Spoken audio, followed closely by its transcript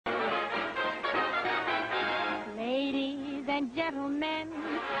and gentlemen,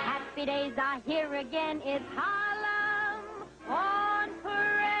 happy days are here again. It's Harlem on parade.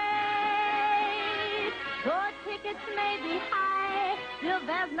 Your tickets may be high, still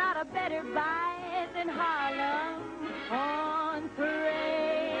there's not a better buy than Harlem on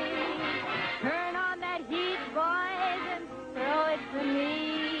parade. Turn on that heat, boys, and throw it to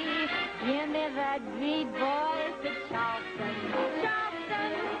me. Give me that beat, boys, to Charleston.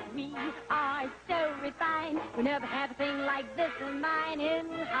 Charleston, we are so refined. We never had a thing like this in mind in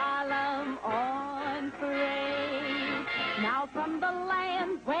Harlem on parade. Now from the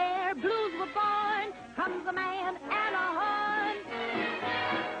land where blues were born comes a man and a horn.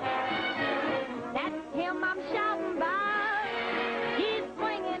 That's him I'm shouting about. He's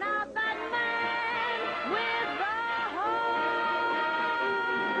swinging out that man with the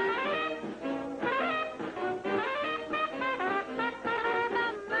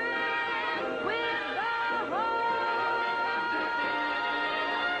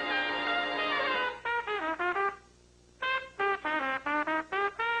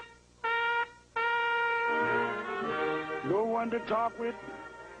no one to talk with,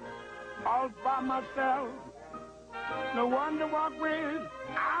 all by myself. No one to walk with,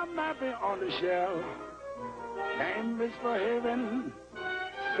 I'm happy on the shelf. Ain't Misbehavin,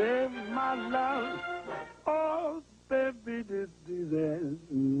 save my love. Oh, baby, did that.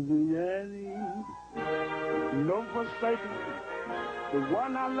 No forsaking the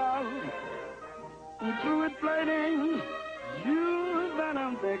one I love. Through it plating, you that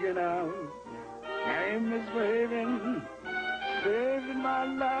I'm thinking of. Ain't Misbehavin, saving my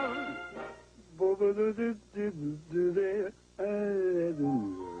love.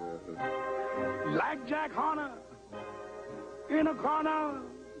 Like Jack Horner in a corner,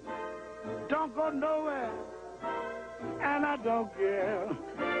 don't go nowhere, and I don't care.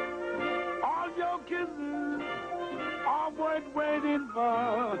 All your kisses are worth waiting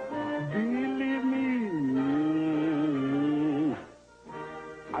for, believe me.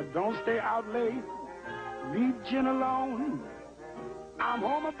 I don't stay out late, leave Jen alone. I'm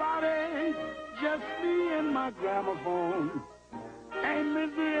home about 8, just me and my gramophone. Ain't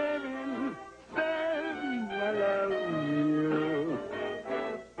Misbehavin, save my love.